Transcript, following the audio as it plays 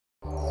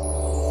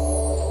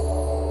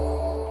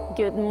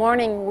Good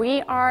morning.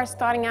 We are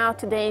starting out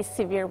today's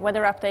severe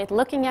weather update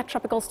looking at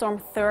Tropical Storm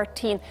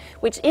 13,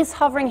 which is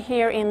hovering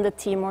here in the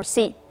Timor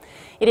Sea.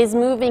 It is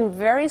moving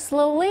very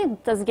slowly,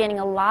 thus gaining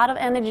a lot of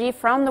energy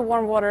from the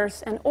warm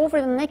waters, and over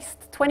the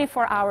next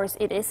 24 hours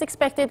it is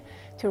expected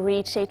to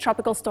reach a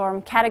tropical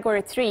storm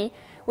category 3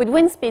 with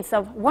wind speeds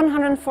of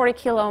 140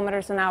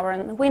 kilometers an hour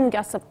and wind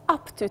gusts of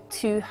up to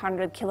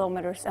 200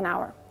 kilometers an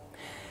hour.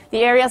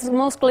 The areas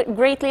most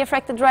greatly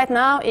affected right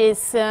now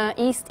is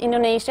East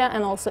Indonesia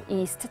and also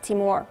East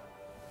Timor.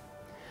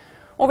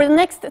 Over the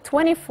next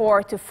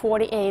 24 to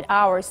 48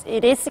 hours,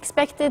 it is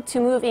expected to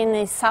move in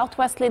a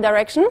southwesterly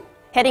direction,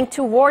 heading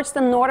towards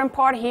the northern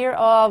part here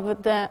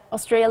of the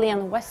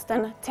Australian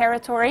Western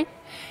Territory.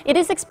 It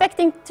is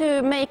expecting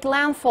to make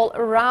landfall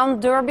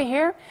around Derby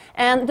here,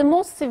 and the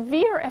most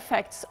severe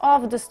effects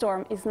of the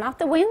storm is not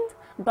the wind,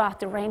 but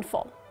the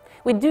rainfall.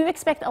 We do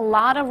expect a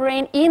lot of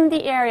rain in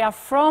the area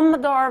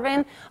from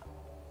Darwin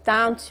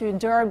down to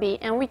Derby,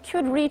 and we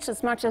could reach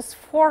as much as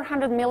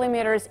 400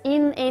 millimeters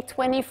in a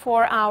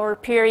 24-hour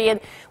period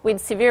with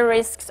severe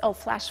risks of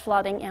flash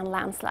flooding and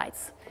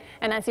landslides.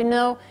 And as you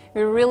know,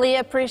 we really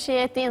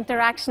appreciate the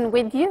interaction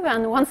with you,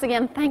 and once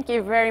again, thank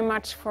you very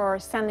much for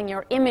sending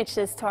your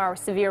images to our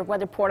severe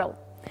weather portal.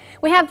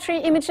 We have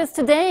 3 images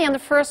today, and the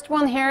first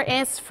one here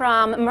is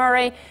from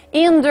Murray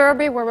in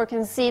Derby, where we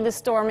can see the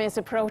storm is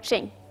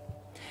approaching.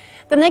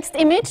 The next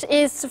image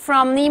is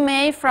from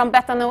Niamey, from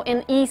Betano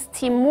in East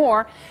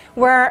Timor,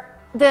 where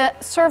the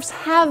surfs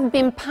have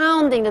been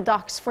pounding the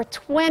docks for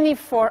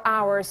 24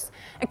 hours.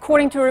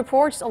 According to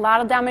reports, a lot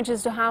of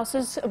damages to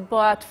houses,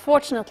 but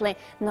fortunately,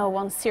 no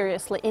one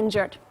seriously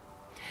injured.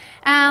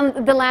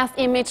 And the last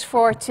image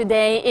for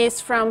today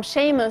is from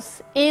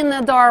Seamus in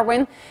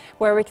Darwin,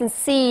 where we can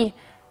see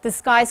the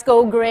skies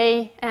go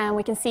grey, and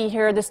we can see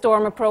here the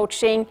storm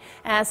approaching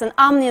as an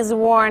ominous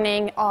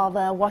warning of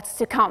what's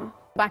to come.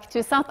 Back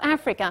to South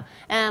Africa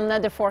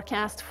and the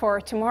forecast for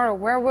tomorrow,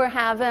 where we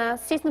have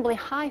seasonably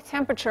high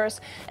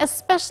temperatures,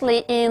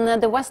 especially in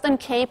the Western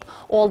Cape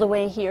all the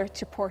way here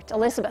to Port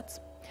Elizabeth.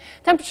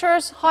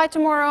 Temperatures high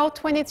tomorrow,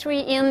 23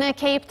 in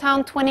Cape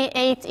Town,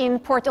 28 in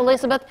Port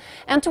Elizabeth,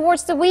 and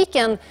towards the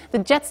weekend the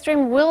jet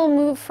stream will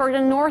move further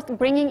north,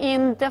 bringing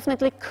in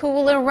definitely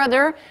cooler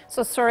weather.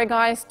 So sorry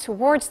guys,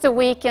 towards the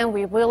weekend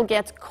we will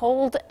get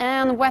cold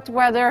and wet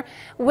weather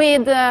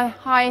with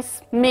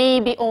highs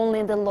maybe only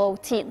in the low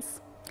teens.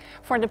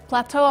 For the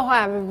plateau,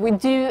 however, we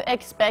do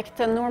expect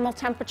normal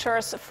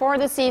temperatures for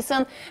the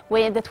season,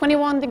 with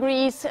 21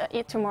 degrees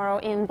tomorrow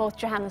in both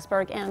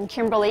Johannesburg and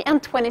Kimberley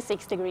and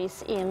 26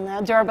 degrees in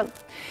Durban.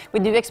 We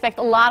do expect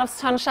a lot of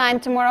sunshine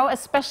tomorrow,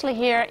 especially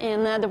here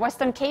in the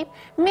Western Cape,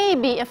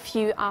 maybe a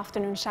few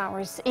afternoon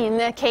showers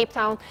in Cape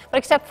Town, but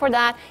except for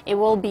that, it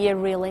will be a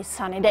really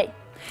sunny day.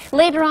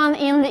 Later on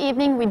in the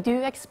evening, we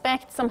do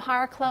expect some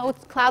higher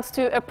clouds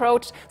to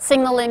approach,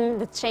 signaling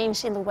the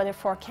change in the weather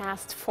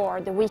forecast for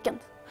the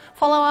weekend.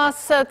 Follow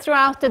us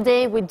throughout the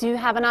day. We do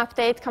have an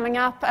update coming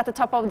up at the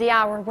top of the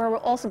hour, where we'll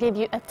also give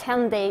you a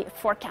 10-day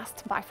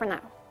forecast. Bye for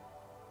now.